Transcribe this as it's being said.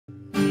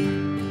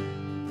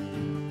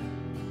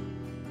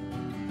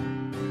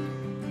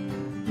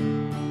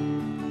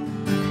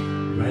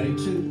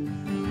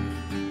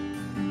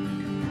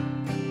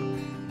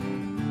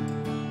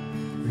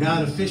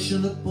Got a fish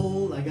in the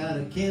bowl, I got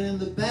a can in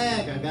the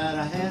bag, I got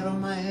a hat on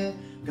my head,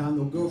 got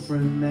no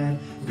girlfriend mad.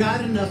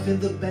 Got enough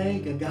in the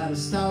bank, I got a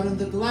stout in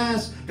the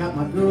glass. Got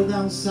my girl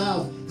down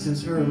south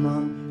since her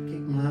mom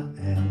kicked my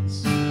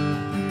ass.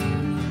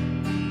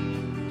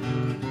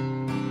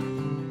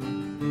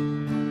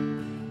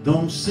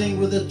 Don't sing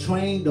with a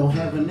twang, don't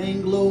have an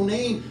Anglo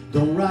name,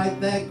 don't write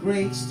that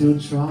great, still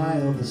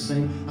try all the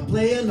same. I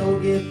play a no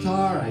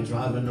guitar, I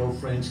drive a no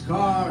French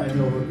car. I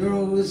know a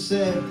girl who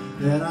said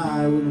that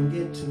I wouldn't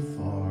get too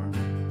far.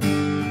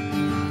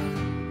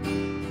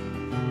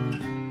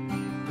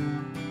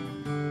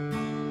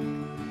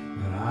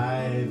 But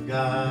I've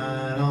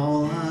got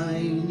all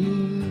I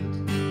need.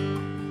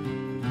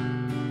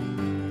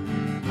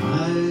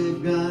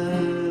 I've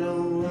got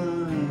all I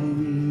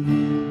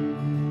need.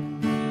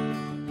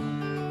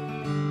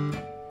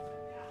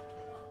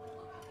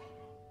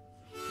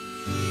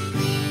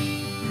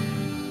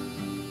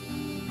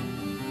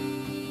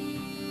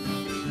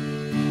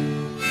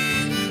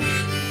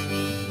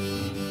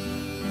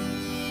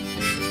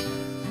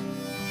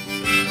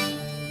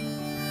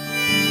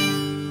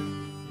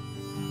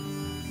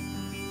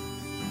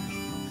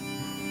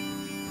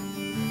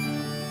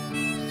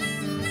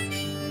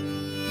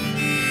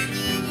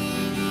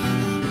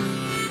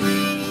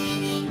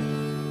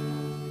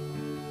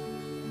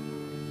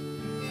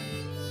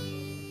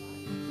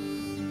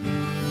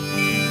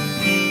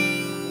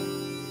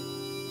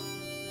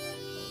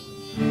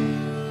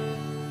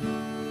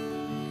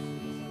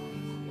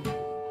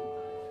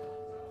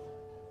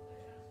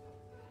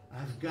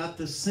 Got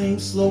the same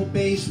slow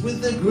pace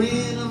with a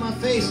grin on my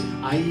face.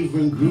 I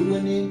even grew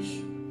an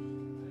inch.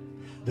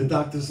 The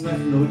doctors left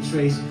no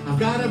trace. I've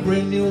got a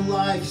brand new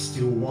life,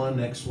 still one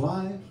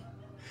ex-wife.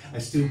 I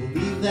still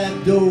believe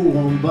that dough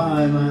won't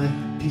buy my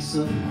peace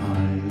of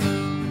mind.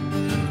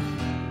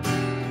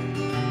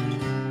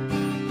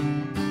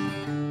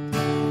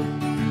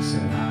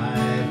 Said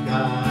I've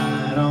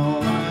got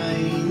all I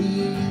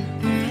need.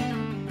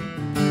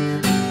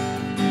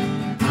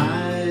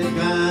 I've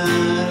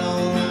got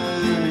all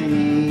I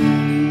need.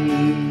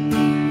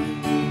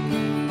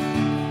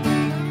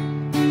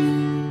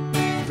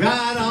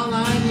 Got all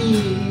I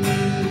need.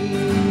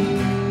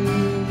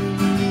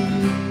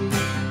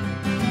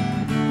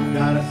 I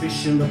got a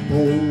fish in the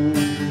bowl,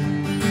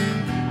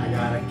 I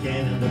got a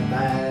can in the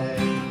bag,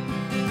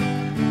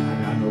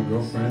 I got no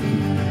girlfriend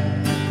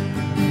mad.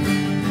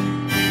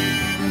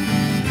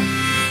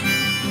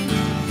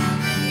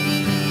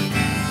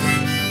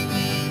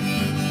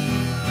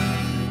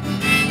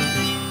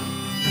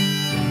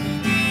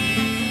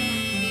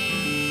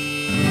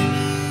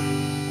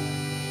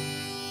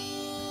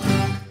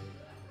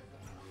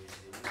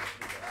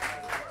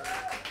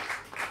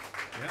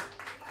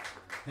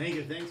 Thank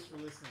you. Thanks for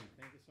listening.